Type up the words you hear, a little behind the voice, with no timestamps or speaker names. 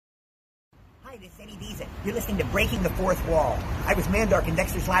Hi, this is Eddie Deason. You're listening to Breaking the Fourth Wall. I was Mandark in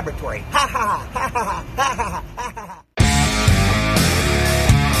Dexter's laboratory. Ha ha ha ha ha ha ha ha ha.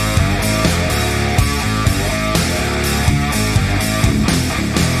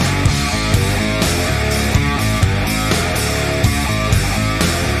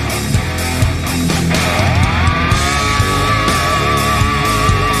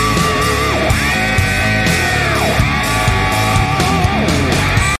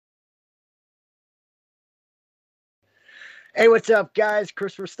 Hey, what's up, guys?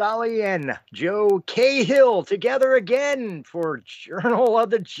 Christopher Stolle and Joe Cahill together again for Journal of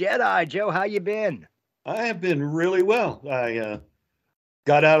the Jedi. Joe, how you been? I have been really well. I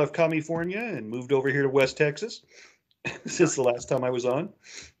got out of California and moved over here to West Texas since the last time I was on.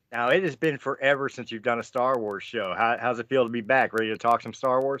 Now, it has been forever since you've done a Star Wars show. How's it feel to be back? Ready to talk some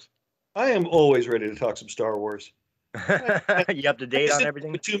Star Wars? I am always ready to talk some Star Wars. You up to date on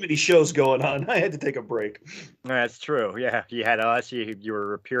everything? Too many shows going on. I had to take a break. That's true. Yeah, you had us. You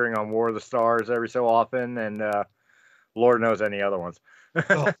were appearing on War of the Stars every so often, and Lord knows any other ones.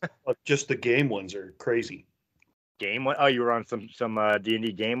 Just the game ones are crazy. Game one? Oh, you were on some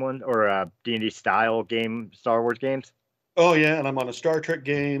D&D game one or D&D style game, Star Wars games? Oh yeah, and I'm on a Star Trek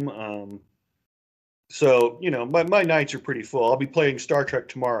game. So, my nights are pretty full. I'll be playing Star Trek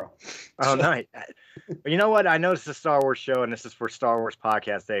tomorrow. Oh, nice. You know what? I know it's a Star Wars show, and this is for Star Wars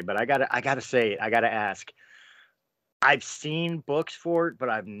Podcast Day, but I gotta say it. I gotta ask. I've seen books for it, but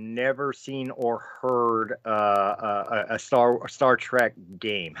I've never seen or heard a Star Trek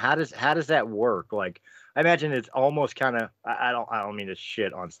game. How does that work? Like, I imagine it's almost kind of. I don't mean to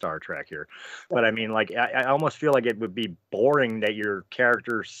shit on Star Trek here, but I mean, like, I almost feel like it would be boring that your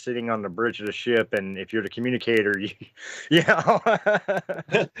character's sitting on the bridge of the ship, and if you're the communicator, you know.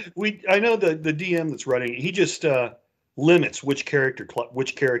 I know the DM that's running. He just limits which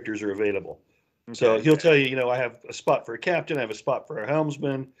characters are available. Okay. So he'll tell you, I have a spot for a captain, I have a spot for a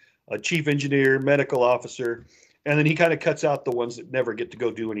helmsman, a chief engineer, medical officer, and then he kind of cuts out the ones that never get to go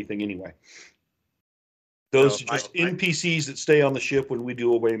do anything anyway. Those are just NPCs that stay on the ship when we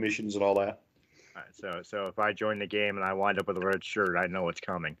do away missions and all that. All right, so if I join the game and I wind up with a red shirt, I know it's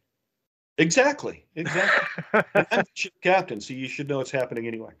coming. Exactly. I'm the ship captain, so you should know it's happening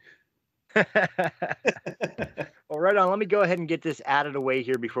anyway. Well, right on. Let me go ahead and get this out of the way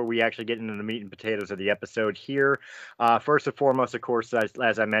here before we actually get into the meat and potatoes of the episode here. First and foremost, of course,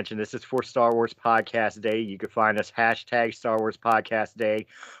 as I mentioned, this is for Star Wars Podcast Day. You can find us hashtag Star Wars Podcast Day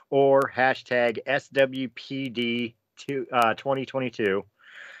or hashtag SWPD 2022.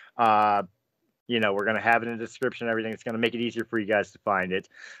 We're going to have it in the description and everything. It's going to make it easier for you guys to find it.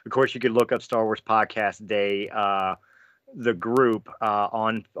 Of course, you could look up Star Wars Podcast Day, the group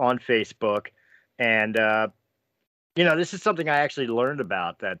on Facebook, and this is something I actually learned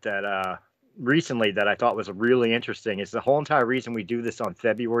about that recently that I thought was really interesting. It's the whole entire reason we do this on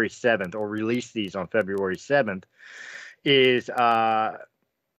February 7th or release these on February 7th is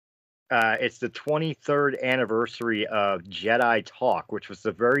it's the 23rd anniversary of Jedi Talk, which was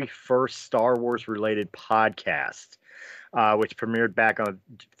the very first Star Wars related podcast, which premiered back on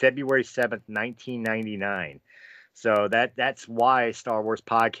February 7th, 1999. So that's why Star Wars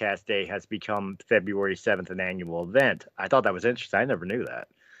Podcast Day has become February 7th, an annual event. I thought that was interesting. I never knew that.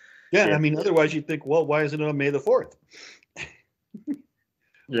 Yeah, I mean, otherwise you'd think, well, why isn't it on May the 4th?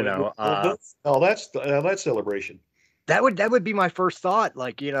 That celebration. That would be my first thought.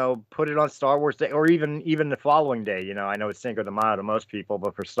 Like, put it on Star Wars Day, or even the following day. I know it's Cinco de Mayo to most people,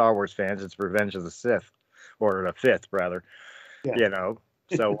 but for Star Wars fans, it's Revenge of the Sith, or the 5th rather. Yeah.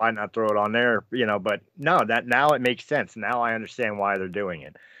 So why not throw it on there? But no, that now it makes sense. Now I understand why they're doing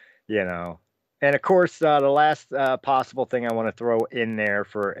it. And of course, the last possible thing I want to throw in there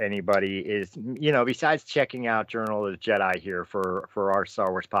for anybody is, besides checking out Journal of the Jedi here for our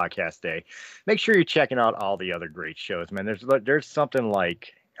Star Wars Podcast Day, make sure you're checking out all the other great shows, man. There's something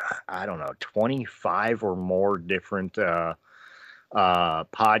like, I don't know, 25 or more different Star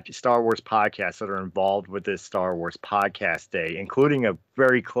Wars podcasts that are involved with this Star Wars Podcast Day, including a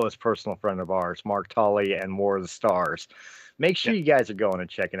very close personal friend of ours, Mark Tully and War of the Stars. Make sure you guys are going and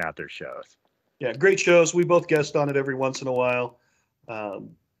checking out their shows. Yeah, great shows. We both guest on it every once in a while. I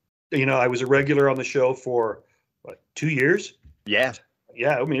was a regular on the show for 2 years. Yeah.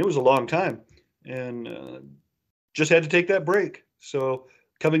 Yeah, I mean, it was a long time, and just had to take that break. So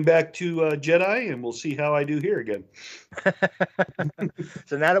coming back to Jedi, and we'll see how I do here again.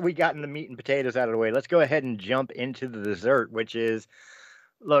 So now that we gotten the meat and potatoes out of the way, let's go ahead and jump into the dessert, which is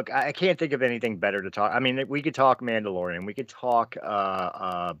Look, I can't think of anything better to talk. I mean, we could talk Mandalorian, we could talk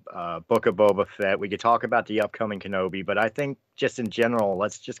Book of Boba Fett, we could talk about the upcoming Kenobi, but I think just in general,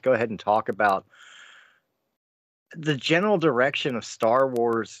 let's just go ahead and talk about the general direction of Star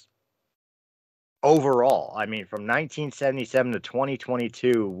Wars overall. I mean, from 1977 to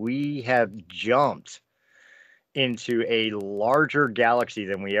 2022, we have jumped into a larger galaxy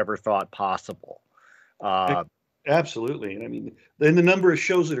than we ever thought possible. Absolutely. And I mean, then the number of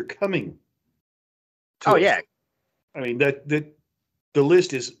shows that are coming. Oh, yeah. I mean, that the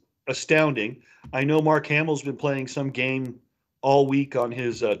list is astounding. I know Mark Hamill's been playing some game all week on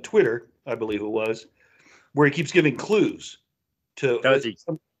his Twitter, I believe it was, where he keeps giving clues to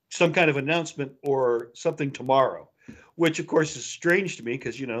some kind of announcement or something tomorrow, which of course is strange to me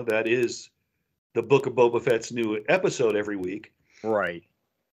because, you know, that is the Book of Boba Fett's new episode every week. Right.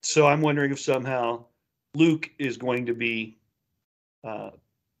 So I'm wondering if somehow Luke is going to be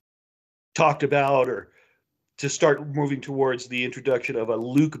talked about, or to start moving towards the introduction of a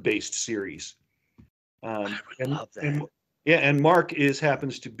Luke-based series. I would love that. And Mark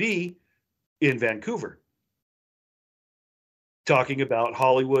happens to be in Vancouver, talking about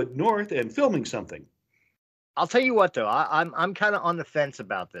Hollywood North and filming something. I'll tell you what, though, I'm kind of on the fence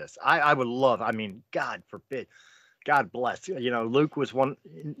about this. I would love. I mean, God forbid. God bless. You know, Luke was one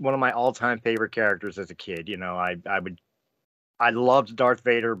of my all-time favorite characters as a kid. You know, I loved Darth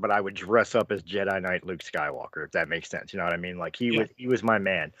Vader, but I would dress up as Jedi Knight Luke Skywalker, if that makes sense. You know what I mean? Like he was my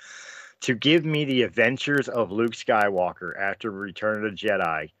man. To give me the adventures of Luke Skywalker after Return of the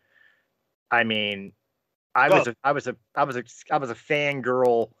Jedi, I mean, I was a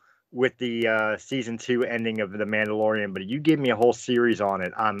fangirl with the season 2 ending of The Mandalorian, but you give me a whole series on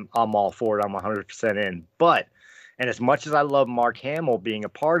it, I'm all for it. I'm 100% in. But and as much as I love Mark Hamill being a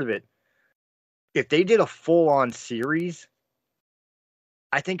part of it, if they did a full-on series,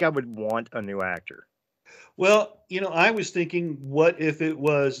 I think I would want a new actor. Well, you know, I was thinking, what if it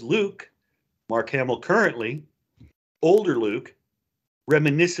was Luke, Mark Hamill currently, older Luke,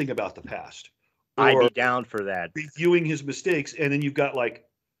 reminiscing about the past? I'd be down for that. Reviewing his mistakes, and then you've got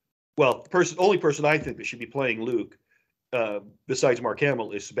the only person I think that should be playing Luke, besides Mark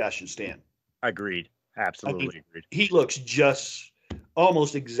Hamill, is Sebastian Stan. Agreed. Absolutely agreed. He looks just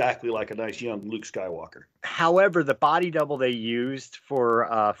almost exactly like a nice young Luke Skywalker. However, the body double they used for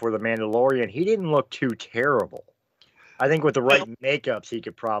the Mandalorian, he didn't look too terrible. I think with the right makeups, he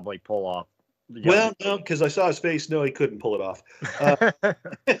could probably pull off. Well, no, because I saw his face. No, he couldn't pull it off.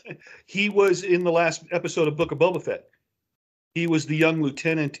 He was in the last episode of Book of Boba Fett. He was the young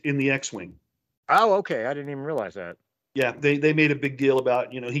lieutenant in the X-Wing. Oh, okay. I didn't even realize that. Yeah, they made a big deal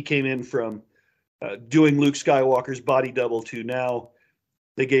about, you know, he came in from doing Luke Skywalker's body double to now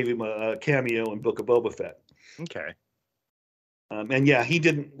they gave him a cameo in Book of Boba Fett. Okay. And yeah, he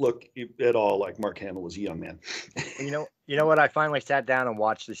didn't look at all like Mark Hamill as a young man. You know what? I finally sat down and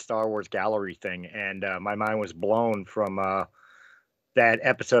watched the Star Wars gallery thing, and my mind was blown from that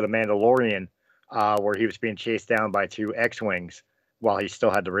episode of Mandalorian where he was being chased down by 2 X-Wings while he still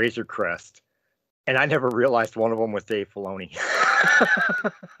had the Razor Crest. And I never realized one of them was Dave Filoni.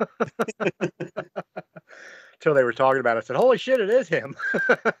 Till they were talking about it. I said, holy shit, it is him.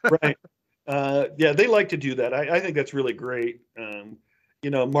 Right. Yeah, they like to do that. I think that's really great. You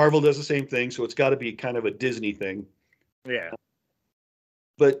know, Marvel does the same thing, so it's got to be kind of a Disney thing. Yeah.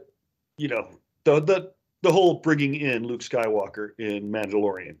 But, you know, the whole bringing in Luke Skywalker in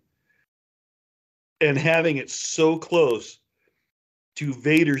Mandalorian and having it so close to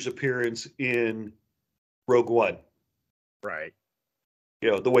Vader's appearance in Rogue One. Right. You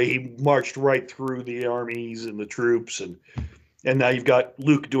know, the way he marched right through the armies and the troops, and now you've got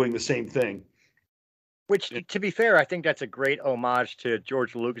Luke doing the same thing. Which, to be fair, I think that's a great homage to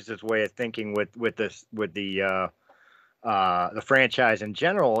George Lucas's way of thinking with the franchise in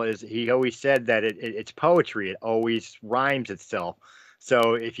general. Is he always said that it's poetry. It always rhymes itself.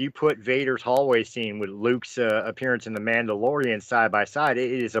 So if you put Vader's hallway scene with Luke's appearance in The Mandalorian side by side, it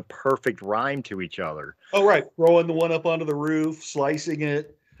is a perfect rhyme to each other. Oh, right. Throwing the one up onto the roof, slicing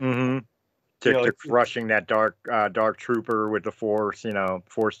it. Mm-hmm. To crushing that dark trooper with the Force,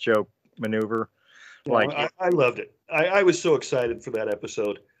 Force choke maneuver. I loved it. I was so excited for that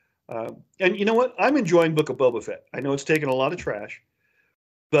episode. And you know what? I'm enjoying Book of Boba Fett. I know it's taken a lot of trash,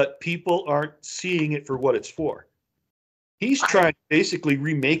 but people aren't seeing it for what it's for. He's trying to basically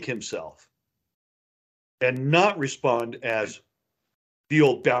remake himself and not respond as the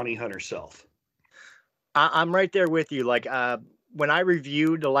old bounty hunter self. I'm right there with you. Like when I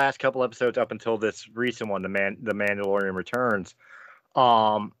reviewed the last couple episodes up until this recent one, the Mandalorian Returns,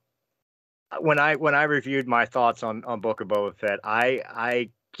 when I reviewed my thoughts on Book of Boba Fett, I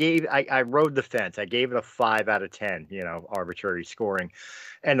I rode the fence. I gave it a 5 out of 10, arbitrary scoring.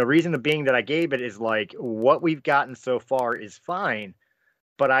 And the reason being that I gave it is like what we've gotten so far is fine,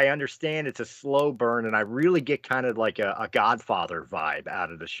 but I understand it's a slow burn, and I really get kind of like a Godfather vibe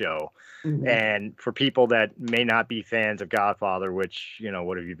out of the show. Mhm. And for people that may not be fans of Godfather, which,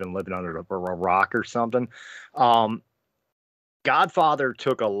 what have you been living under a rock or something? Godfather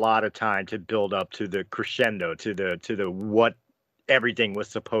took a lot of time to build up to the crescendo, to the what everything was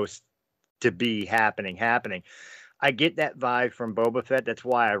supposed to be happening. I get that vibe from Boba Fett. That's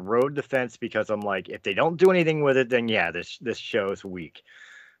why I rode the fence, because I'm like, if they don't do anything with it, then yeah, this show's weak.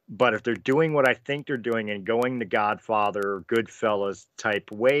 But if they're doing what I think they're doing and going the Godfather, Goodfellas type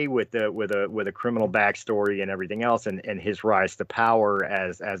way with a criminal backstory and everything else, and his rise to power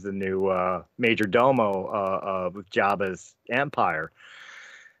as the new major domo of Jabba's empire,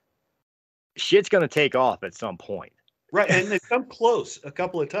 shit's gonna take off at some point. Right, and they've come close a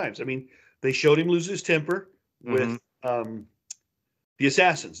couple of times. I mean, they showed him lose his temper with the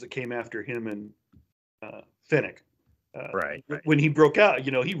assassins that came after him and Fennec. Right. When he broke out,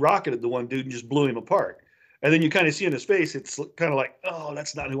 he rocketed the one dude and just blew him apart. And then you kind of see in his face, it's kind of like, oh,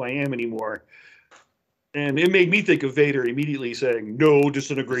 that's not who I am anymore. And it made me think of Vader immediately saying, no,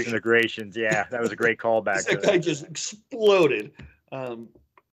 disintegration. Disintegrations, yeah. That was a great callback. That guy just exploded. And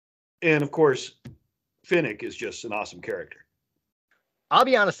of course, Fennec is just an awesome character. I'll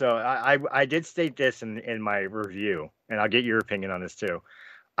be honest, though. I did state this in my review, and I'll get your opinion on this, too.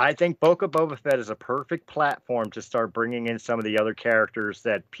 I think Boba Fett is a perfect platform to start bringing in some of the other characters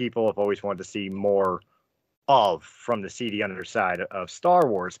that people have always wanted to see more of from the seedy underside of Star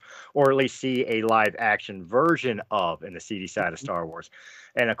Wars, or at least see a live action version of in the seedy side of Star Wars.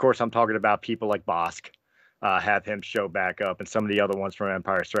 And of course, I'm talking about people like Bosk, have him show back up, and some of the other ones from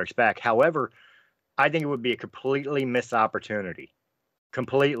Empire Strikes Back. However, I think it would be a completely missed opportunity.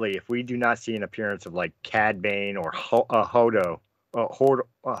 Completely, if we do not see an appearance of like Cad Bane or Holdor.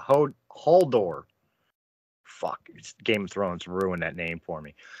 Fuck, Game of Thrones ruined that name for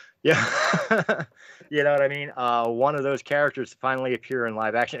me. Yeah. You know what I mean? One of those characters finally appear in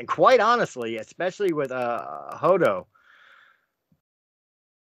live action. And quite honestly, especially with Hodo,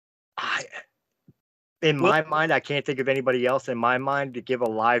 my mind, I can't think of anybody else in my mind to give a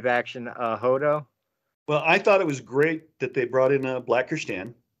live action Hodo. Well, I thought it was great that they brought in Black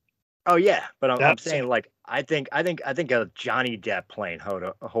Kirstan. Oh yeah, but I'm saying, like, I think a Johnny Depp playing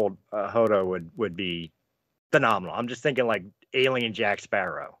Hodo would be phenomenal. I'm just thinking like alien Jack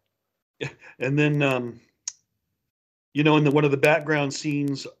Sparrow. And then in one of the background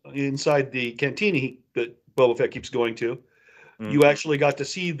scenes inside the cantina that Boba Fett keeps going to, you actually got to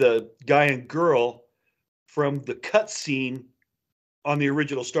see the guy and girl from the cut scene on the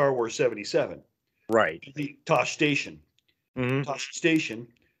original Star Wars 77. Right. The Tosh Station. Tosh Station.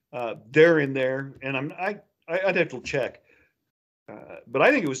 They're in there, and I'd have to check, but I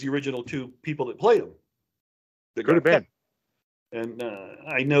think it was the original two people that played them. Could have been. And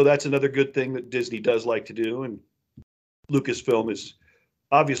I know that's another good thing that Disney does like to do, and Lucasfilm has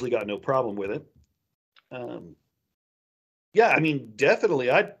obviously got no problem with it. Yeah, I mean,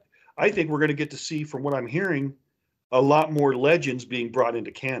 definitely, I think we're going to get to see, from what I'm hearing, a lot more legends being brought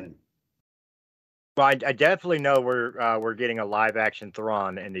into canon. Well, I definitely know we're getting a live action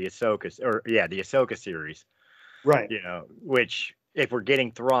Thrawn in the Ahsoka series, right? Which, if we're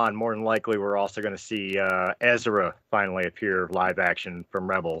getting Thrawn, more than likely we're also going to see Ezra finally appear live action from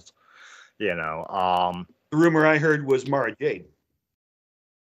Rebels. The rumor I heard was Mara Jade,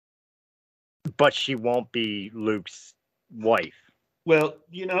 but she won't be Luke's wife. Well,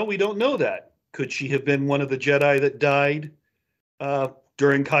 we don't know that. Could she have been one of the Jedi that died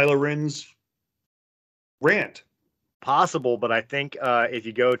during Kylo Ren's rant? Possible, but I think if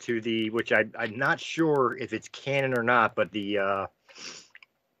you go to which I'm not sure if it's canon or not, but the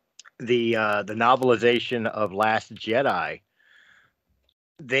novelization of Last Jedi,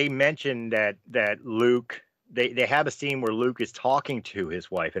 they mentioned that Luke, they have a scene where Luke is talking to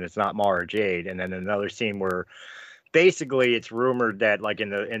his wife, and it's not Mara Jade, and then another scene where basically it's rumored that, like, in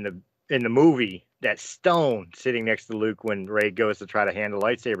the movie, that stone sitting next to Luke when Rey goes to try to hand the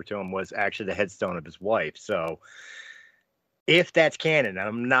lightsaber to him was actually the headstone of his wife. So if that's canon, and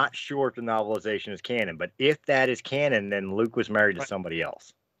I'm not sure if the novelization is canon, but if that is canon, then Luke was married to somebody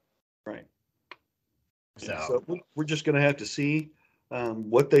else. Right. So we're just going to have to see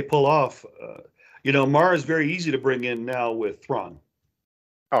what they pull off. Mara is very easy to bring in now with Thrawn.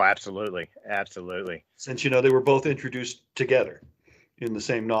 Oh, absolutely. Absolutely. Since, they were both introduced together in the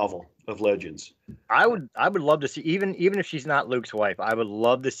same novel of Legends. I would love to see, even if she's not Luke's wife, I would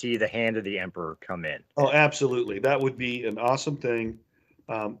love to see the Hand of the Emperor come in. Oh, absolutely. That would be an awesome thing.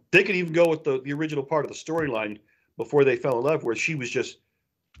 They could even go with the original part of the storyline before they fell in love, where she was just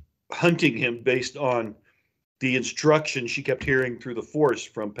hunting him based on the instruction she kept hearing through the Force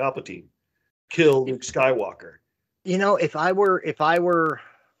from Palpatine. Kill Luke Skywalker. You know, if I were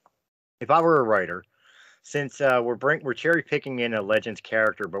a writer, since we're cherry picking in a Legends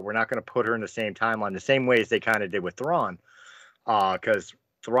character, but we're not going to put her in the same timeline, the same way as they kind of did with Thrawn, because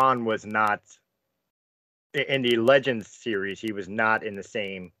Thrawn was not in the Legends series. He was not in the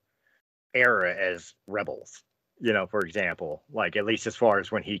same era as Rebels. You know, for example, like at least as far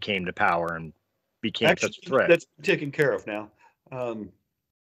as when he came to power and became such a threat. That's taken care of now.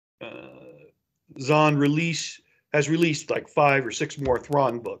 Zahn has released like 5 or 6 more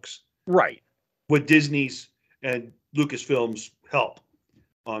Thrawn books. Right. With Disney's and Lucasfilm's help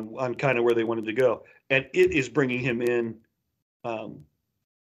on kind of where they wanted to go. And it is bringing him in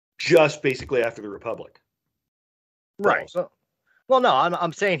just basically after the Republic. Right. Well, no,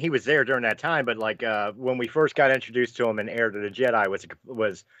 I'm saying he was there during that time, but like when we first got introduced to him in Heir to the Jedi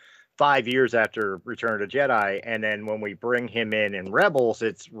was 5 years after Return of the Jedi, and then when we bring him in Rebels,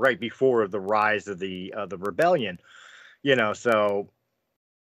 it's right before the rise of the rebellion. You know, so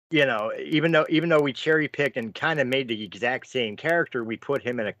you know, even though we cherry picked and kind of made the exact same character, we put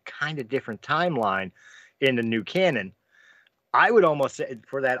him in a kind of different timeline in the new canon. I would almost say,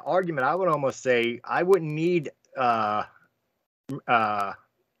 for that argument, I would almost say I wouldn't need Mara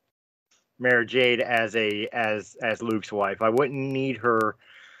Jade as Luke's wife. I wouldn't need her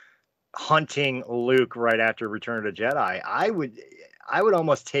hunting Luke right after Return of the Jedi. I would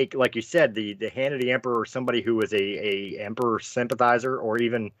almost take, like you said, the Hand of the Emperor, or somebody who was a Emperor sympathizer, or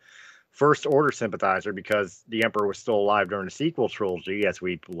even First Order sympathizer, because the Emperor was still alive during the sequel trilogy, as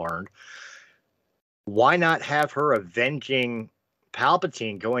we've learned. Why not have her avenging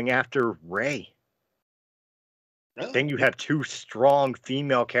Palpatine, going after Rey? Then you have 2 strong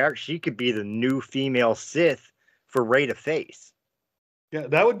female characters. She could be the new female Sith for Rey to face. Yeah,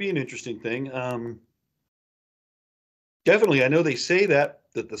 that would be an interesting thing. Definitely, I know they say that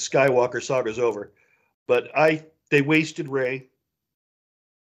the Skywalker saga is over, but they wasted Rey.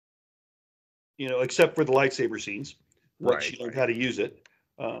 You know, except for the lightsaber scenes, once she learned how to use it.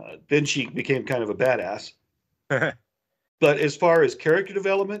 Then she became kind of a badass. But as far as character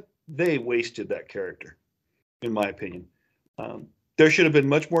development, they wasted that character, in my opinion. There should have been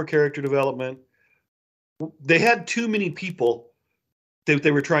much more character development. They had too many people that they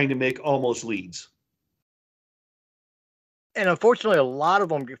were trying to make almost leads. And unfortunately, a lot of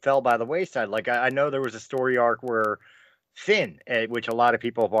them fell by the wayside. Like I know there was a story arc where Finn, which a lot of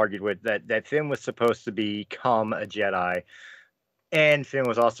people have argued with, that Finn was supposed to become a Jedi, and Finn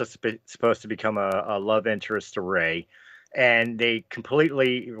was also supposed to become a love interest to Rey, and they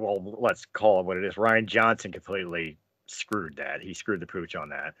completely, well, let's call it what it is, Rian Johnson completely screwed that. He screwed the pooch on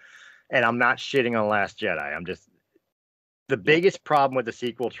that. And I'm not shitting on Last Jedi. I'm just, the biggest problem with the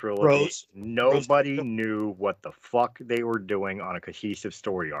sequel trilogy is nobody knew what the fuck they were doing on a cohesive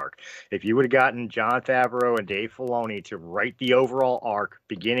story arc. If you would have gotten Jon Favreau and Dave Filoni to write the overall arc,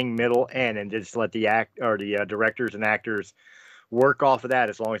 beginning, middle, end, and just let the directors and actors work off of that,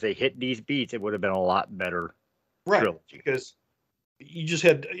 as long as they hit these beats, it would have been a lot better trilogy. Because you just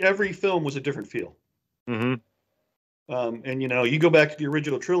had, every film was a different feel. Mm-hmm. And you know, you go back to the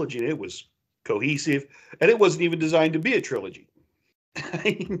original trilogy, and it was cohesive, and it wasn't even designed to be a trilogy. I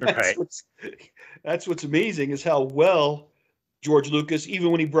mean, that's what's amazing, is how well George Lucas,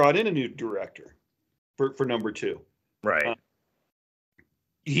 even when he brought in a new director for number 2,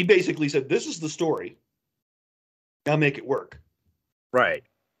 he basically said, "This is the story. Now make it work." Right.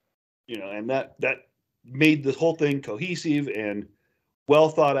 You know, and that made the whole thing cohesive and well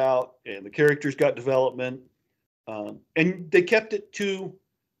thought out, and the characters got development, and they kept it to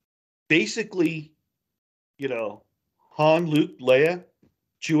basically, you know, Han, Luke, Leia,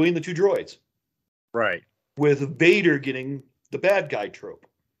 Chewie, and the 2 droids. Right. With Vader getting the bad guy trope.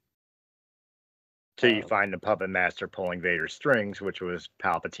 So you find the puppet master pulling Vader's strings, which was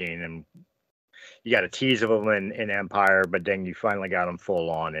Palpatine, and you got a tease of him in Empire, but then you finally got him full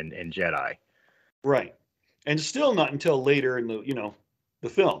on in Jedi. Right. And still not until later in the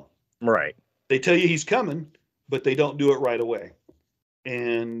film. Right. They tell you he's coming, but they don't do it right away.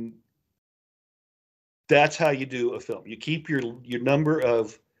 And that's how you do a film. You keep your number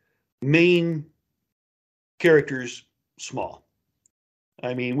of main characters small.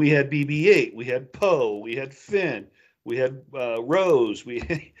 I mean, we had BB-8, we had Poe, we had Finn, we had Rose,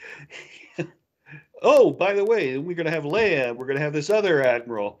 oh, by the way, we're going to have Leia, we're going to have this other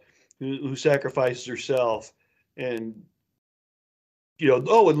admiral who sacrifices herself, and and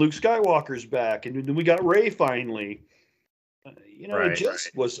Luke Skywalker's back, and then we got Rey finally. It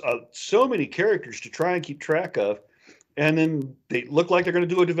just was so many characters to try and keep track of, and then they look like they're going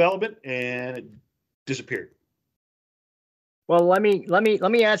to do a development, and it disappeared. Well, let me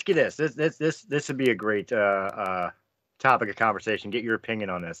ask you this. This would be a great topic of conversation. Get your opinion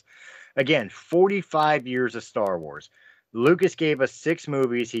on this. Again, 45 years of Star Wars. Lucas gave us 6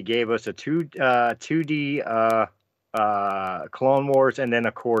 movies. He gave us a 2D Clone Wars, and then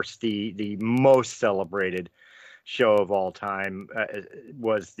of course the most celebrated show of all time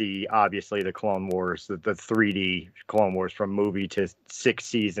was obviously the Clone Wars, the 3D Clone Wars, from movie to 6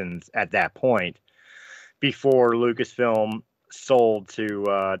 seasons at that point, before Lucasfilm sold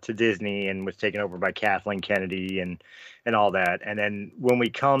to Disney and was taken over by Kathleen Kennedy and all that. And then when we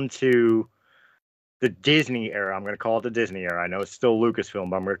come to the Disney era, I'm going to call it the Disney era. I know it's still Lucasfilm,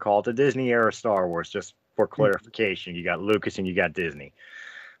 but I'm going to call it the Disney era Star Wars, just for clarification. You got Lucas and you got Disney.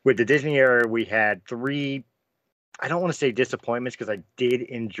 With the Disney era, we had 3, I don't want to say disappointments, because I did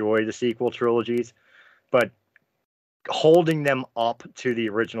enjoy the sequel trilogies, but holding them up to the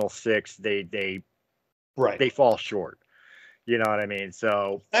original 6, they fall short. You know what I mean?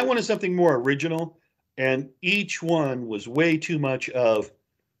 So I wanted something more original, and each one was way too much of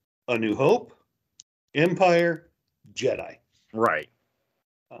A New Hope, Empire, Jedi. Right.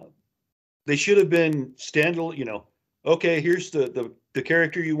 They should have been standalone. Okay, here's the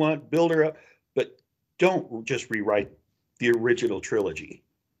character you want, build her up, but don't just rewrite the original trilogy.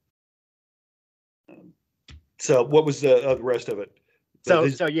 So what was the rest of it?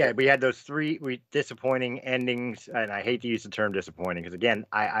 So yeah, we had those 3 disappointing endings, and I hate to use the term disappointing, because again,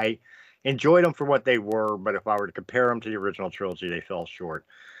 I enjoyed them for what they were, but if I were to compare them to the original trilogy, they fell short.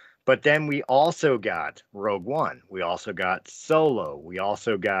 But then we also got Rogue One. We also got Solo. We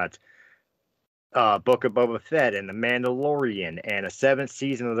also got Book of Boba Fett and The Mandalorian and a 7th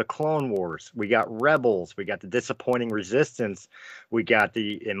season of the Clone Wars. We got Rebels. We got the disappointing Resistance. We got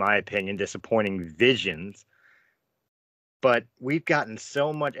the, in my opinion, disappointing Visions. But we've gotten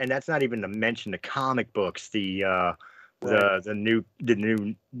so much, and that's not even to mention the comic books, the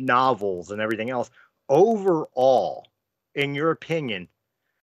new novels and everything else. Overall, in your opinion,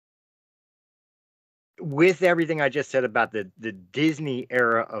 with everything I just said about the Disney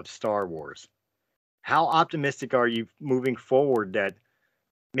era of Star Wars, how optimistic are you moving forward that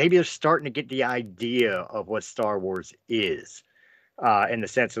maybe they're starting to get the idea of what Star Wars is, in the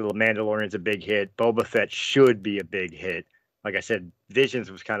sense of The Mandalorian's a big hit, Boba Fett should be a big hit. Like I said,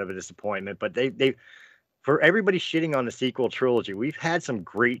 Visions was kind of a disappointment, but they for everybody shitting on the sequel trilogy, we've had some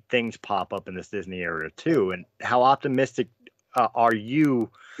great things pop up in this Disney era too. And how optimistic are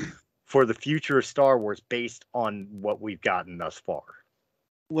you for the future of Star Wars based on what we've gotten thus far?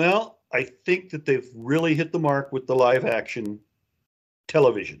 Well, I think that they've really hit the mark with the live action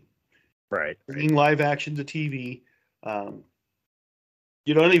television. Right. Bringing live action to TV. Not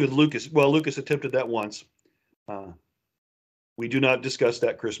even Lucas. Well, Lucas attempted that once. We do not discuss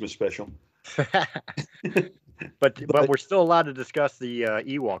that Christmas special. but we're still allowed to discuss the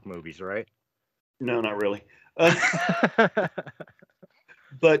Ewok movies, right? No, not really.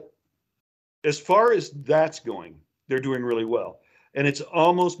 But as far as that's going, they're doing really well. And it's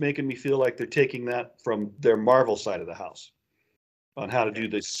almost making me feel like they're taking that from their Marvel side of the house on how to do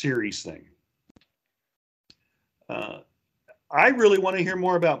the series thing. I really want to hear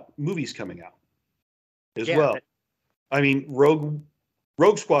more about movies coming out as well. I mean, Rogue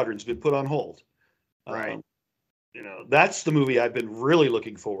Squadron's been put on hold. Right. That's the movie I've been really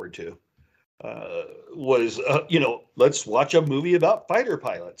looking forward to. Let's watch a movie about fighter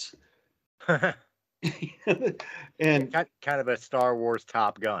pilots. And kind of a Star Wars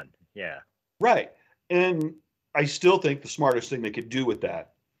Top Gun. Yeah. Right. And I still think the smartest thing they could do with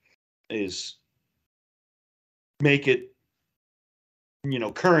that is make it,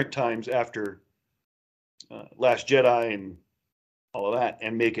 current times after Last Jedi and all of that,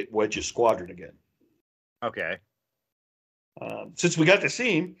 and make it Wedge's Squadron again. Okay. Since we got to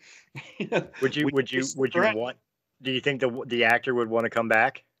see him, would you want? Do you think the actor would want to come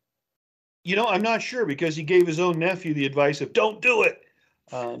back? I'm not sure, because he gave his own nephew the advice of don't do it,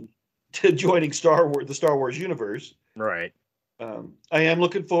 to joining the Star Wars universe. Right. I am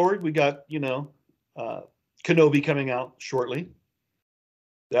looking forward. We got Kenobi coming out shortly.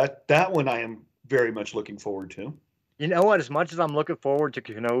 That one I am very much looking forward to. You know what? As much as I'm looking forward to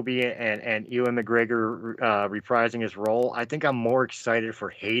Kenobi and Ewan McGregor reprising his role, I think I'm more excited for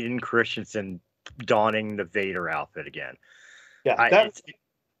Hayden Christensen donning the Vader outfit again. Yeah,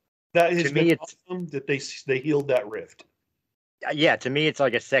 that has been awesome that they healed that rift. Yeah, to me, it's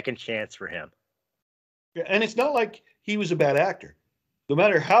like a second chance for him. Yeah, and it's not like he was a bad actor. No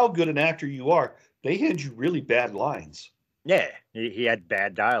matter how good an actor you are, they hand you really bad lines. Yeah, he had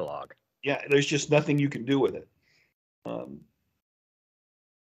bad dialogue. Yeah, there's just nothing you can do with it.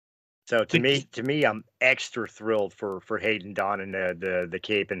 So Because, to me, I'm extra thrilled for Hayden donning the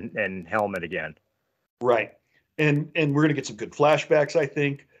cape and helmet again. right, and we're gonna get some good flashbacks, I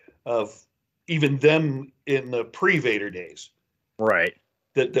think, of even them in the pre-Vader days Right.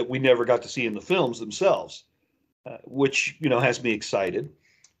 that we never got to see in the films themselves, which has me excited.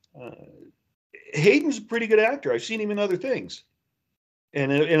 Uh, Hayden's a pretty good actor. I've seen him in other things,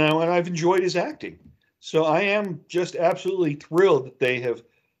 and I've enjoyed his acting. So I am just absolutely thrilled that they have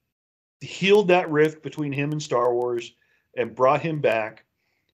healed that rift between him and Star Wars and brought him back.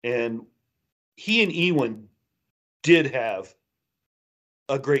 And he and Ewan did have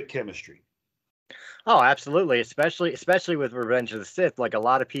a great chemistry. Oh, absolutely. Especially with Revenge of the Sith. Like a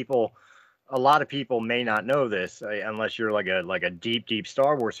lot of people may not know this unless you're like a deep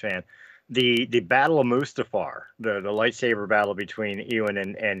Star Wars fan. The Battle of Mustafar, the lightsaber battle between Ewan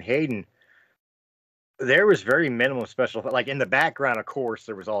and Hayden, there was very minimal special. Like in the background, of course,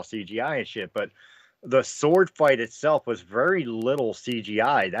 there was all CGI and shit, but the sword fight itself was very little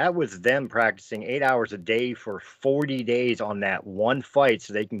CGI. That was them practicing 8 hours a day for 40 days on that one fight,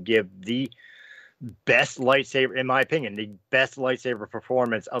 so they can give the best lightsaber, in my opinion, the best lightsaber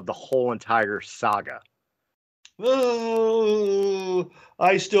performance of the whole entire saga. Oh,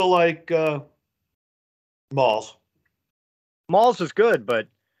 I still like Maul's. Maul's was good, but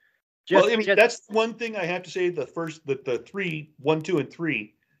Well, I mean, that's one thing I have to say. The three, 1, 2, and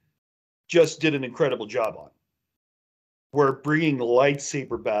 3 just did an incredible job on. We're bringing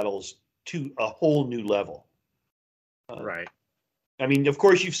lightsaber battles to a whole new level. right. I mean, of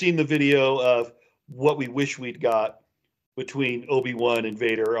course, you've seen the video of what we wish we'd got between Obi-Wan and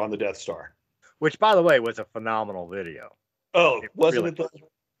Vader on the Death Star. Which, by the way, was a phenomenal video. Oh, wasn't it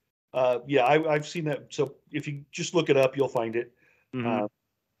though? Yeah, I've seen that. So if you just look it up, you'll find it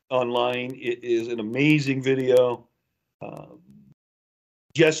online. It is an amazing video.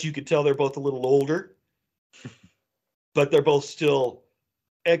 Yes, you could tell they're both a little older, but they're both still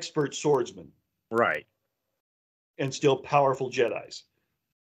expert swordsmen. Right. And still powerful Jedis.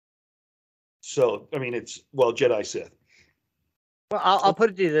 So, I mean, it's, well, Jedi Sith. Well, I'll put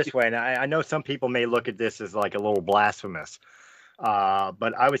it to you this way, and I know some people may look at this as like a little blasphemous,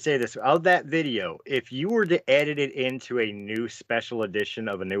 but I would say this: of that video, if you were to edit it into a new special edition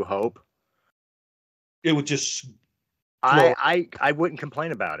of A New Hope, it would just I wouldn't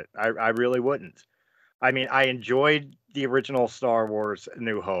complain about it. I really wouldn't. I mean, I enjoyed the original Star Wars A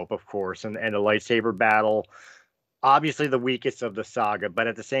New Hope, of course, and the lightsaber battle. Obviously the weakest of the saga, but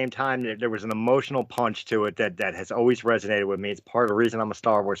at the same time, there was an emotional punch to it that has always resonated with me. It's part of the reason I'm a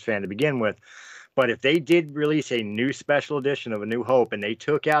Star Wars fan to begin with. But if they did release a new special edition of A New Hope and they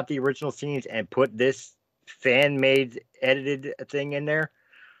took out the original scenes and put this fan-made edited thing in there,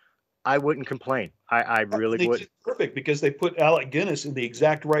 I wouldn't complain. I really would. Perfect, because they put Alec Guinness in the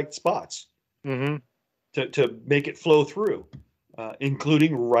exact right spots to make it flow through.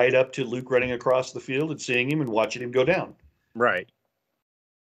 Including right up to Luke running across the field and seeing him and watching him go down. Right.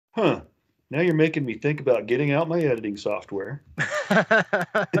 Huh. Now you're making me think about getting out my editing software.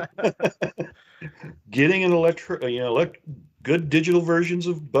 Getting an good digital versions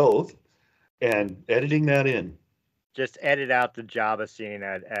of both and editing that in. Just edit out the Jabba scene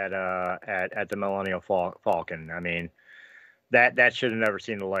at the Millennial Falcon. I mean, that should have never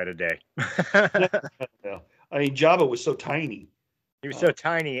seen the light of day. No. I mean, Jabba was so tiny. He was so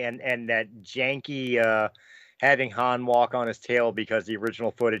tiny, and that janky having Han walk on his tail because the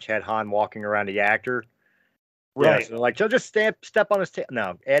original footage had Han walking around the actor. Right. Yeah, so like, so just step on his tail.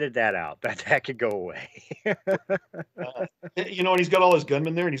 No, edit that out. That could go away. And he's got all his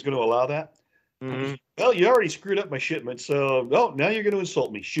gunmen there, and he's going to allow that. Mm-hmm. Well, you already screwed up my shipment, so now you're going to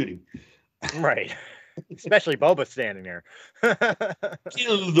insult me. Shoot him. Right. Especially Boba standing there.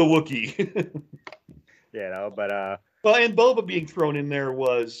 Kill the Wookiee. But well, and Boba being thrown in there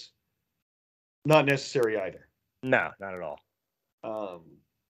was not necessary either. No, not at all.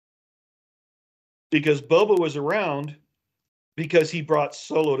 Because Boba was around because he brought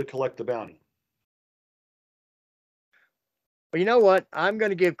Solo to collect the bounty. Well, you know what? I'm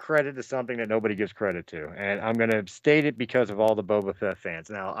going to give credit to something that nobody gives credit to, and I'm going to state it because of all the Boba Fett fans.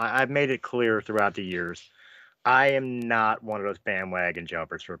 Now, I've made it clear throughout the years, I am not one of those bandwagon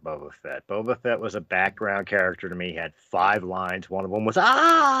jumpers for Boba Fett. Boba Fett was a background character to me. He had 5 lines. One of them was,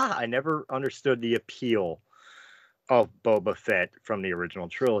 ah! I never understood the appeal of Boba Fett from the original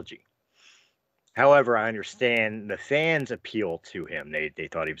trilogy. However, I understand the fans' appeal to him. They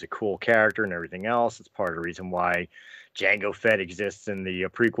thought he was a cool character and everything else. It's part of the reason why Jango Fett exists in the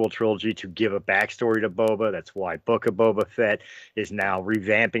prequel trilogy to give a backstory to Boba. That's why Book of Boba Fett is now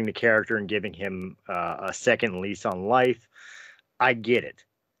revamping the character and giving him a second lease on life. I get it.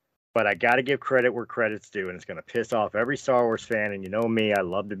 But I got to give credit where credit's due, and it's going to piss off every Star Wars fan. And you know me, I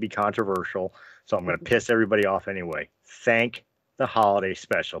love to be controversial, so I'm going to piss everybody off anyway. Thank the holiday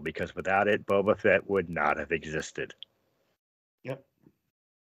special, because without it, Boba Fett would not have existed. Yep.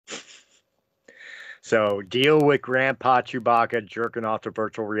 So deal with Grandpa Chewbacca jerking off to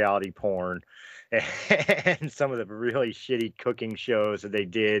virtual reality porn and some of the really shitty cooking shows that they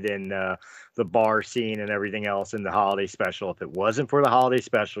did in the bar scene and everything else in the holiday special. If it wasn't for the holiday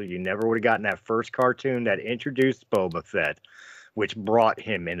special, you never would have gotten that first cartoon that introduced Boba Fett, which brought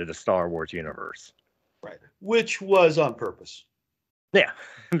him into the Star Wars universe. Right. Which was on purpose. Yeah,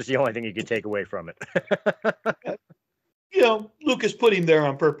 it's the only thing you could take away from it. You know, Lucas put him there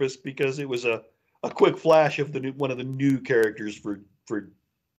on purpose because it was a quick flash of one of the new characters for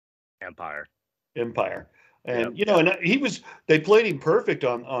Empire. And you know, and they played him perfect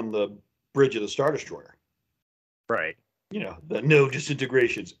on the bridge of the Star Destroyer. Right. You know, the no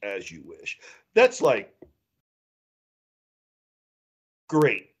disintegrations as you wish. That's like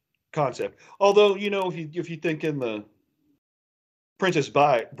great concept. Although, you know, if you think in the Princess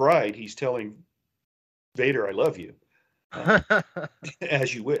Bride, he's telling Vader, "I love you,"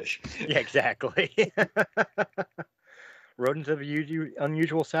 as you wish. Yeah, exactly. Rodents of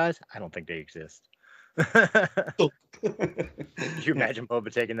unusual size? I don't think they exist. Could you imagine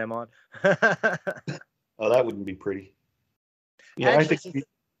Boba taking them on? Oh, that wouldn't be pretty. Yeah, actually, I think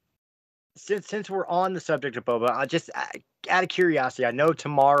since we're on the subject of Boba, out of curiosity, I know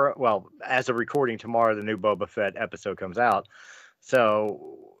tomorrow, well, as of recording tomorrow, the new Boba Fett episode comes out.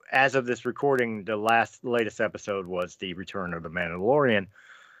 So as of this recording, the latest episode was the Return of the Mandalorian.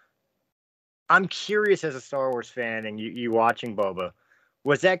 I'm curious, as a Star Wars fan and you watching Boba,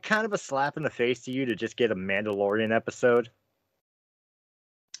 was that kind of a slap in the face to you to just get a Mandalorian episode?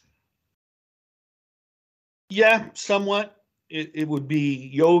 Yeah, somewhat. It would be,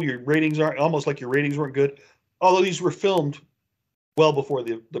 your ratings aren't, almost like your ratings weren't good. Although these were filmed well before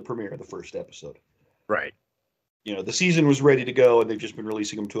the premiere of the first episode. Right. You know, the season was ready to go, and they've just been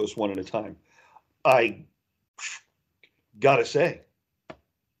releasing them to us one at a time. I gotta say,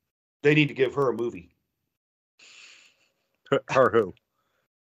 they need to give her a movie. Her who?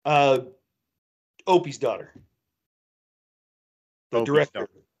 Opie's daughter. The director.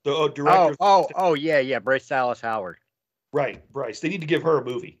 Director. Oh, yeah, Bryce Dallas Howard. Right, Bryce. They need to give her a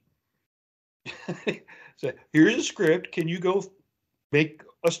movie. So here's a script. Can you go make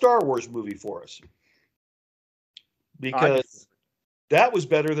a Star Wars movie for us? Because that was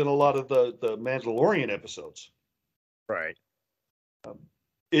better than a lot of the Mandalorian episodes. Right.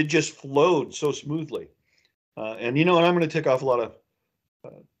 It just flowed so smoothly. And you know, and I'm going to tick off a lot of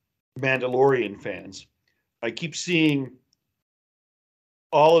Mandalorian fans. I keep seeing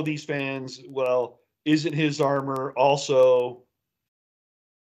all of these fans, well, isn't his armor also,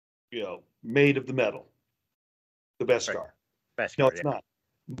 you know, made of the metal? The Beskar. Right. Beskar, no, it's not.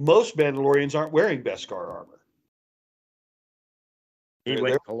 Most Mandalorians aren't wearing Beskar armor. He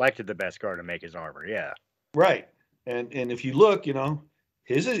went and collected the Beskar to make his armor, yeah. Right. And if you look, you know,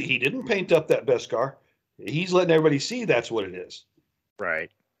 he didn't paint up that Beskar. He's letting everybody see that's what it is.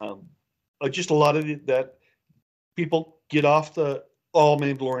 Right. Just a lot of that people get off all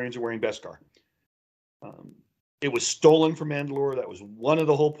Mandalorians are wearing Beskar. It was stolen from Mandalore. That was one of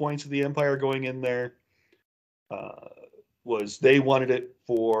the whole points of the Empire going in there. Was they wanted it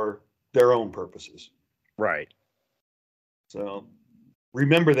for their own purposes. Right. So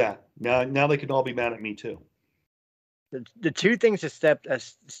remember that. Now they can all be mad at me too. The two things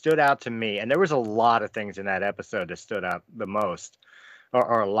that stood out to me, and there was a lot of things in that episode that stood out the most,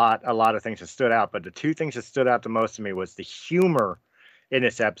 or a lot of things that stood out, but the two things that stood out the most to me was the humor in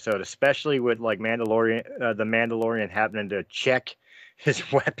this episode, especially with like the Mandalorian happening to check his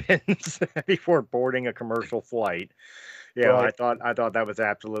weapons before boarding a commercial flight. You know, right. I thought that was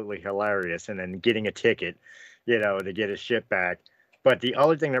absolutely hilarious, and then getting a ticket, you know, to get his ship back. But the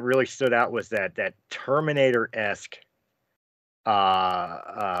other thing that really stood out was that Terminator-esque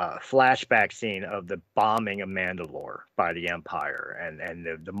flashback scene of the bombing of Mandalore by the Empire and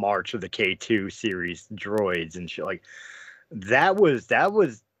the march of the K2 series droids and shit. Like that was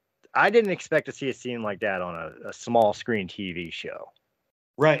I didn't expect to see a scene like that on a small screen TV show.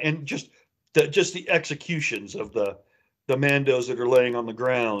 Right, and just the executions of the Mandos that are laying on the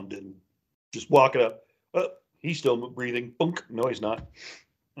ground and just walking up. Oh, he's still breathing. Bunk. No, he's not.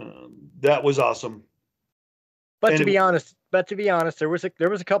 That was awesome. But to be honest, there was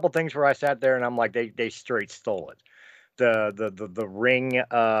a couple things where I sat there and I'm like, they straight stole it. the ring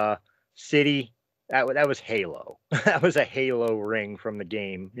city. That was Halo. That was a Halo ring from the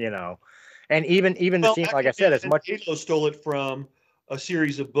game, And even the Well, scene, like I actually, said, as much Halo stole it from a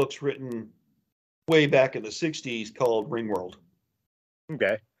series of books written way back in the '60s called Ringworld.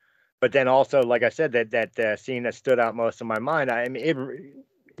 okay. But then also, like I said, that scene that stood out most in my mind. I mean,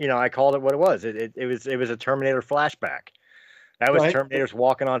 I called it what it was. It was a Terminator flashback. That was Right. Terminators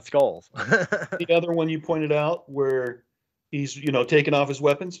walking on skulls. The other one you pointed out where he's, taking off his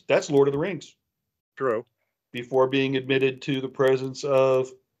weapons, that's Lord of the Rings. True. Before being admitted to the presence of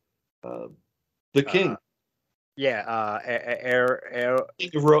the king. Yeah.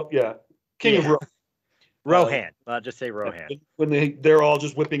 King of King of Rohan. I'll just say Rohan. When they're all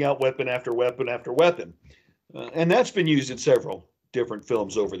just whipping out weapon after weapon after weapon. And that's been used in several different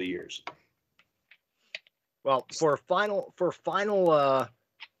films over the years. Well, for final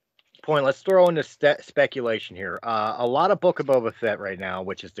point, let's throw in the speculation here. A lot of Book of Boba Fett right now,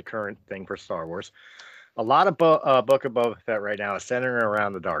 which is the current thing for Star Wars. A lot of Book of Boba Fett right now is centering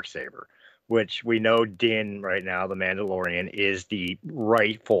around the Darksaber, which we know Din right now, the Mandalorian, is the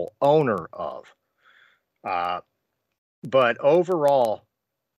rightful owner of. But overall,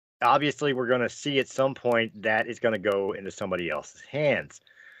 obviously, we're going to see at some point that is going to go into somebody else's hands.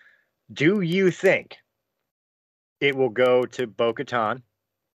 Do you think it will go to Bo-Katan?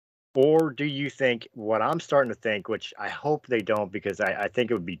 Or do you think what I'm starting to think, which I hope they don't because I think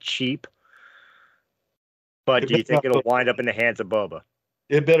it would be cheap, but do you think it'll wind up in the hands of Boba?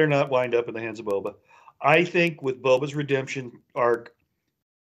 It better not wind up in the hands of Boba. I think with Boba's redemption arc,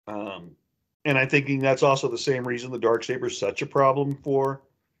 and I'm thinking that's also the same reason the Darksaber is such a problem for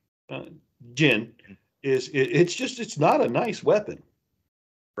Jin, is it's not a nice weapon.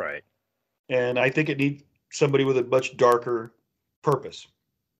 Right. And I think it needs somebody with a much darker purpose.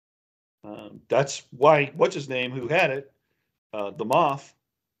 That's why, what's his name, who had it, the Moth,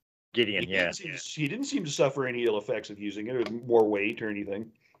 Gideon, he didn't seem to suffer any ill effects of using it, or more weight or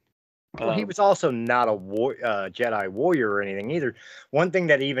anything. Well, he was also not a Jedi warrior or anything either. One thing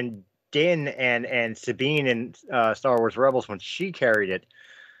that even Din and Sabine in Star Wars Rebels, when she carried it,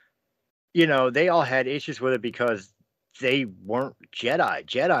 they all had issues with it because they weren't Jedi.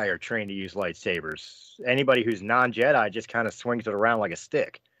 Jedi are trained to use lightsabers. Anybody who's non-Jedi just kind of swings it around like a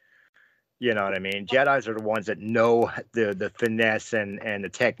stick. You know what I mean? Jedis are the ones that know the finesse and the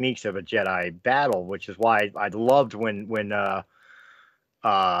techniques of a Jedi battle, which is why I loved when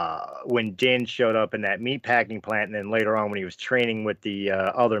Din showed up in that meatpacking plant, and then later on when he was training with the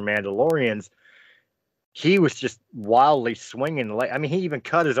other Mandalorians, he was just wildly swinging. I mean, he even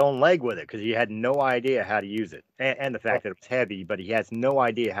cut his own leg with it because he had no idea how to use it, and the fact that it was heavy, but he has no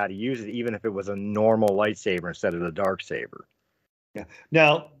idea how to use it, even if it was a normal lightsaber instead of the Darksaber. Yeah.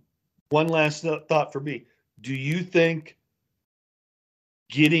 Now, one last thought for me. Do you think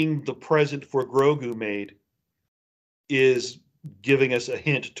getting the present for Grogu made is giving us a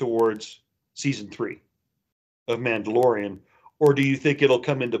hint towards season 3 of Mandalorian, or do you think it'll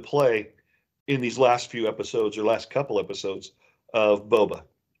come into play in these last few episodes or last couple episodes of Boba?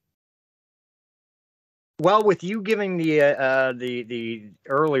 Well, with you giving the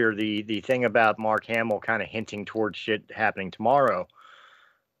earlier the thing about Mark Hamill kind of hinting towards shit happening tomorrow,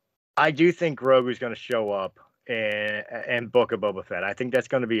 I do think Grogu's going to show up in Book of Boba Fett. I think that's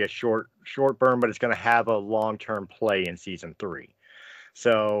going to be a short burn, but it's going to have a long-term play in season 3.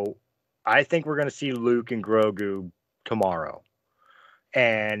 So I think we're going to see Luke and Grogu tomorrow,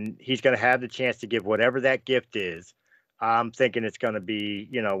 and he's going to have the chance to give whatever that gift is. I'm thinking it's going to be,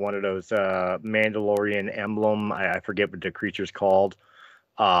 one of those Mandalorian emblem. I forget what the creature's called.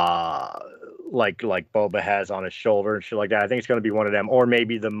 Like Boba has on his shoulder and shit like that. I think it's going to be one of them, or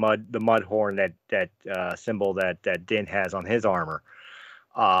maybe the mud horn that symbol that Din has on his armor,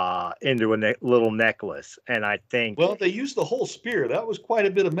 into a little necklace. And I think, well, they used the whole spear. That was quite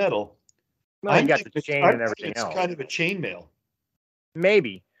a bit of metal. Well, you got the chain and everything else. It's kind of a chainmail.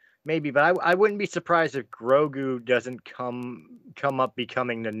 Maybe, but I wouldn't be surprised if Grogu doesn't come up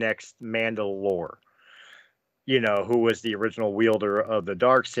becoming the next Mandalore. Who was the original wielder of the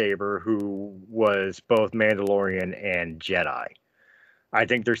Darksaber, who was both Mandalorian and Jedi. I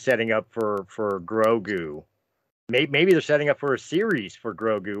think they're setting up for Grogu. Maybe they're setting up for a series for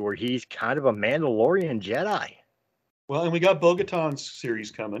Grogu where he's kind of a Mandalorian Jedi. Well, and we got Bo-Katan's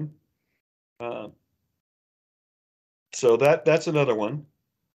series coming. So that's another one.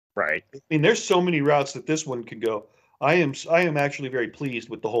 Right. I mean, there's so many routes that this one could go. I am actually very pleased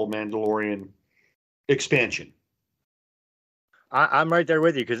with the whole Mandalorian expansion. I'm right there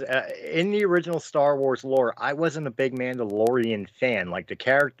with you because in the original Star Wars lore, I wasn't a big Mandalorian fan. Like the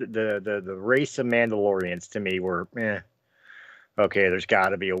character, the race of Mandalorians to me were, okay, there's got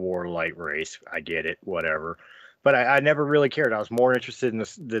to be a warlight race. I get it, whatever. But I never really cared. I was more interested in the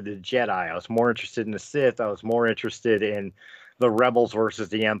Jedi. I was more interested in the Sith. I was more interested in the Rebels versus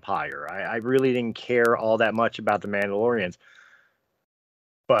the Empire. I really didn't care all that much about the Mandalorians.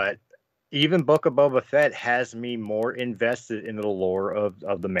 But even Book of Boba Fett has me more invested in the lore of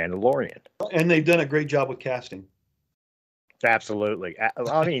the Mandalorian. And they've done a great job with casting. Absolutely.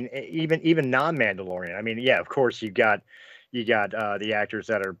 I mean, even non-Mandalorian. I mean, yeah, of course you got the actors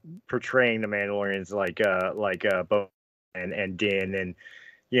that are portraying the Mandalorians like Bo and Din and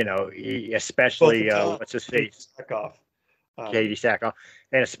especially what's his face, Katie Sackhoff,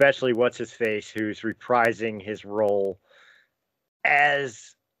 and especially what's his face, who's reprising his role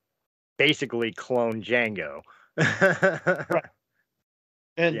as basically clone Django. Right.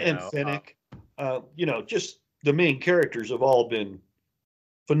 And Finnick, just the main characters have all been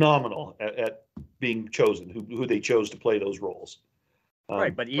phenomenal at being chosen, who they chose to play those roles.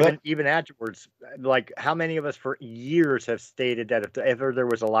 Right, but even afterwards, like how many of us for years have stated that if ever there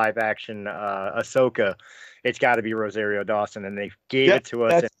was a live action Ahsoka, it's got to be Rosario Dawson, and they gave it to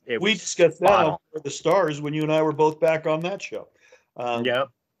us. We discussed that for the stars when you and I were both back on that show. Yep,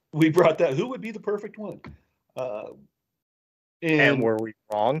 we brought that. Who would be the perfect one? And were we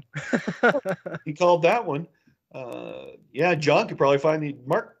wrong? He called that one. John could probably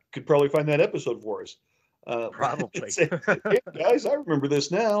Mark could probably find that episode for us. Probably. Say, hey, guys, I remember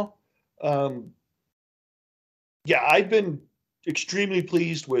this now. I've been extremely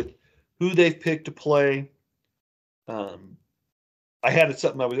pleased with who they've picked to play. I had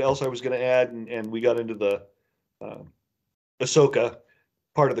something else I was going to add, and we got into the Ahsoka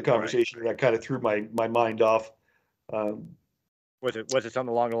part of the conversation, and that kind of threw my mind off. Was it something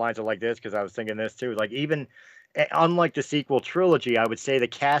along the lines of like this? Because I was thinking this too. Like even unlike the sequel trilogy, I would say the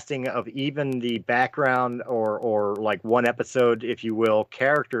casting of even the background or like one episode, if you will,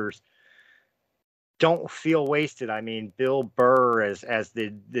 characters don't feel wasted. I mean, Bill Burr as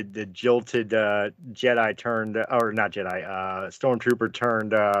the jilted Jedi turned, or not Jedi, stormtrooper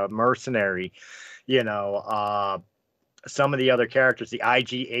turned mercenary. Some of the other characters, the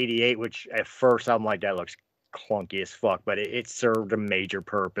IG-88, which at first I'm like, that looks clunky as fuck, but it served a major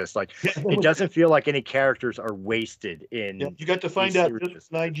purpose. Like it doesn't feel like any characters are wasted in. You got to find out what an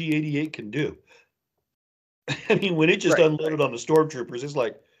IG-88 can do. I mean, when it just unloaded on the stormtroopers, it's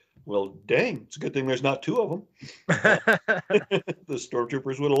like, well, dang, it's a good thing there's not two of them. The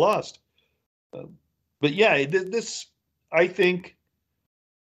stormtroopers would have lost. But yeah, this, I think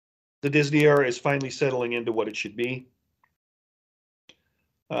the Disney era is finally settling into what it should be.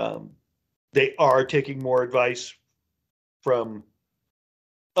 They are taking more advice from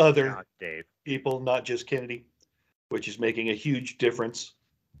other people, not just Kennedy, which is making a huge difference.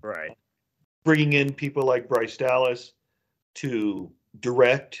 Right. Bringing in people like Bryce Dallas to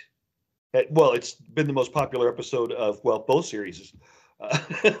direct. It's been the most popular episode of both series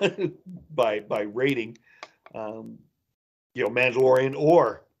by rating. Mandalorian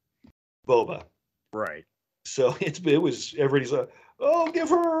or Boba. Right. So it was everybody's like, oh, give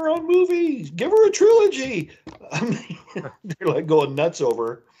her her own movie, give her a trilogy. I mean, they're like going nuts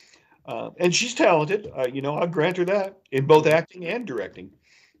over her. And she's talented. I'll grant her that in both acting and directing.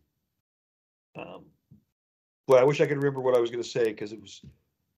 I wish I could remember what I was going to say because it was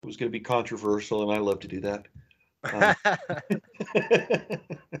going to be controversial, and I love to do that.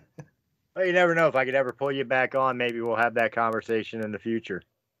 Well, you never know. If I could ever pull you back on, maybe we'll have that conversation in the future.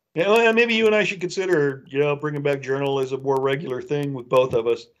 Yeah, well, maybe you and I should consider, bringing back journalism a more regular thing with both of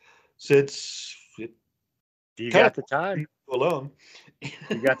us. Since you got the time alone,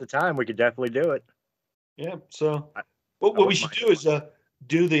 you got the time. We could definitely do it. Yeah. So, what we should do is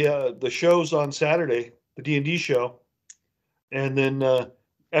do the shows on Saturday, the D&D show, and then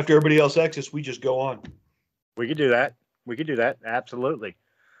after everybody else exits, we just go on. We could do that. Absolutely.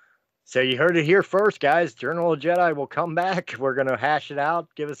 So you heard it here first, guys. Journal of Jedi will come back. We're going to hash it out.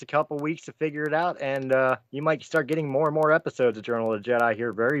 Give us a couple weeks to figure it out. And you might start getting more and more episodes of Journal of Jedi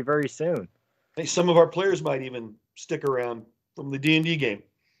here very, very soon. Hey, some of our players might even stick around from the D&D game.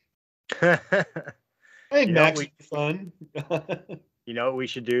 I think Max would be fun. You know what we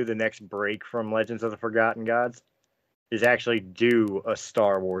should do the next break from Legends of the Forgotten Gods? Is actually do a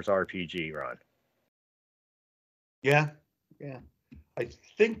Star Wars RPG run. Yeah. I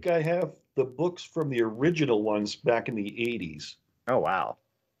think I have the books from the original ones back in the 80s. Oh, wow.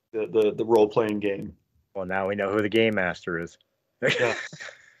 The role-playing game. Well, now we know who the game master is. Yeah.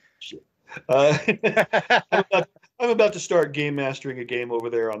 I'm I'm about to start game mastering a game over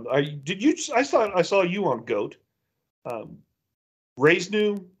there on. Did you? I saw you on Goat. Ray's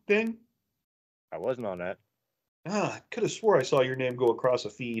new thing. I wasn't on that. I could have swore I saw your name go across a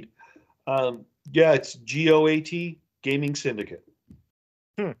feed. Yeah, it's GOAT Gaming Syndicate.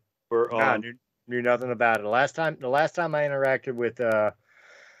 Nah, knew nothing about it. The last time I interacted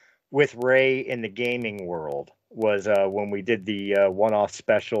with Ray in the gaming world was when we did the one-off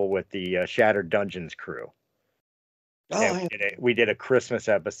special with the Shattered Dungeons crew. Oh, And we did a Christmas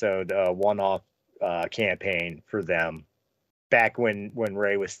episode one-off campaign for them back when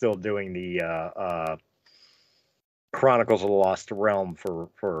Ray was still doing the Chronicles of the Lost Realm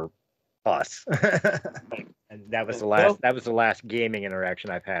for us. And that was the last gaming interaction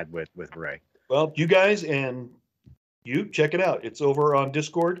I've had with Ray. Well, you guys and you check it out. It's over on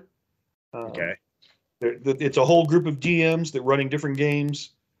Discord. Okay. It's a whole group of DMs that are running different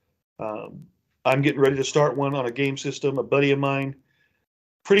games. I'm getting ready to start one on a game system. A buddy of mine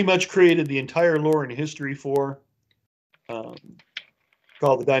pretty much created the entire lore and history for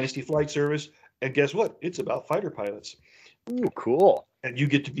called the Dynasty Flight Service. And guess what? It's about fighter pilots. Ooh, cool. And you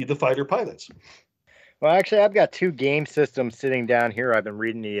get to be the fighter pilots. Well, actually, I've got 2 game systems sitting down here. I've been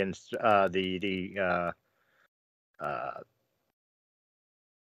reading the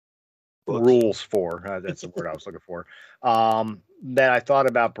rules for. That's the word I was looking for. That I thought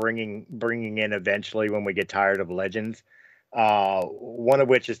about bringing in eventually when we get tired of Legends. One of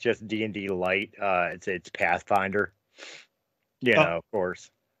which is just D&D Light. It's Pathfinder. Of course.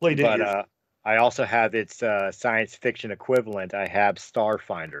 But I also have its science fiction equivalent. I have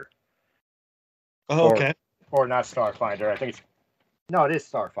Starfinder. Oh, okay. Or not Starfinder. I think it is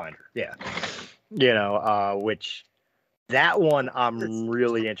Starfinder. Yeah. Which that one I'm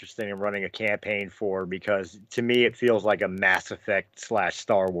really interested in running a campaign for because to me it feels like a Mass Effect /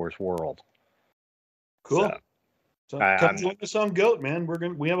 Star Wars world. Cool. So come join us on Goat, man.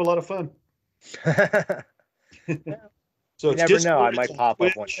 We have a lot of fun. So you never know. I might pop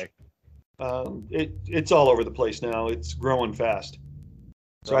up one day. It's all over the place now. It's growing fast.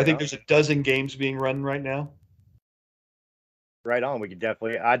 So I think there's a dozen games being run right now. Right on. I'd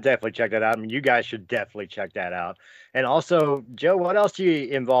definitely check that out. I mean, you guys should definitely check that out. And also, Joe, what else are you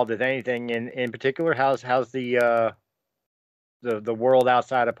involved with? Anything in particular? How's the world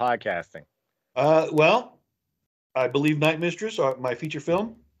outside of podcasting? Well, I believe Night Mistress, my feature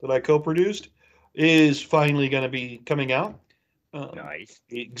film that I co-produced, is finally going to be coming out. Nice.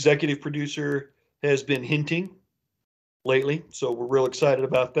 The executive producer has been hinting lately, so we're real excited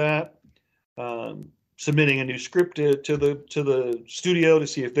about that. Submitting a new script to the studio to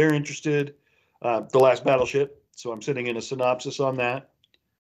see if they're interested. The Last Battleship, so I'm sending in a synopsis on that.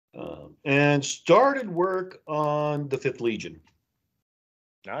 And started work on The Fifth Legion.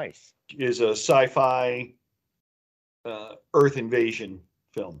 Nice. Is a sci-fi Earth invasion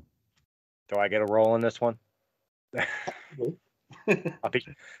film. Do I get a role in this one? I'll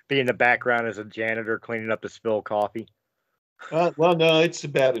be in the background as a janitor cleaning up the spilled coffee. Well, no, it's a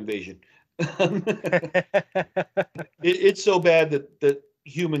bad invasion. It's so bad that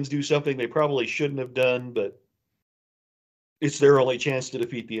humans do something they probably shouldn't have done, but it's their only chance to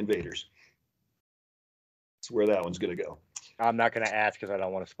defeat the invaders. That's where that one's going to go. I'm not going to ask because I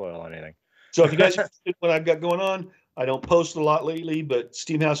don't want to spoil anything. So if you guys are interested in what I've got going on, I don't post a lot lately, but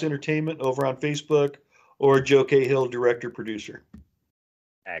Steamhouse Entertainment over on Facebook or Joe Cahill, director, producer.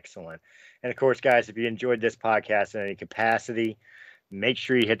 Excellent. And of course, guys, if you enjoyed this podcast in any capacity, make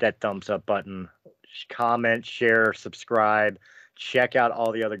sure you hit that thumbs up button, comment, share, subscribe, check out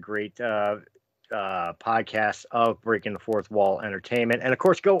all the other great podcasts of Breaking the Fourth Wall Entertainment. And of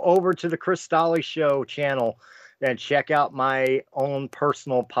course, go over to the Chris Stolle Show channel and check out my own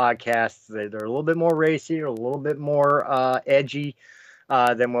personal podcasts. They're a little bit more racy or a little bit more edgy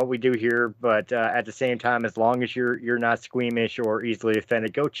than what we do here. But at the same time, as long as you're not squeamish or easily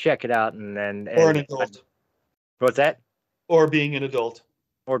offended, go check it out. And or an adult. What's that? Or being an adult.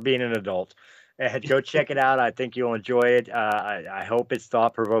 Or being an adult. And go check it out. I think you'll enjoy it. I hope it's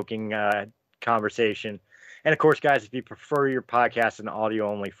thought-provoking conversation. And of course, guys, if you prefer your podcast in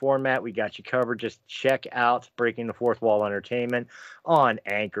audio-only format, we got you covered. Just check out Breaking the Fourth Wall Entertainment on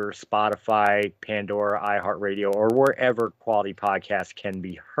Anchor, Spotify, Pandora, iHeartRadio, or wherever quality podcasts can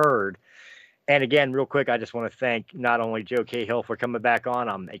be heard. And again, real quick, I just want to thank not only Joe Cahill for coming back on.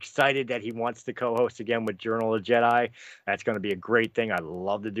 I'm excited that he wants to co-host again with Journal of the Jedi. That's going to be a great thing. I'd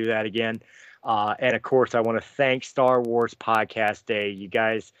love to do that again. And of course, I want to thank Star Wars Podcast Day. You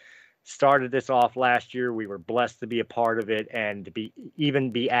guys started this off last year. We were blessed to be a part of it and to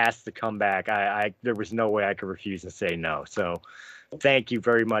be asked to come back. There was no way I could refuse to say no. So thank you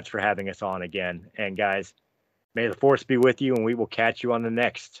very much for having us on again. And guys, May the Force be with you, and we will catch you on the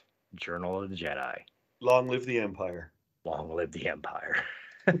next Journal of the Jedi. Long live the Empire. Long live the Empire.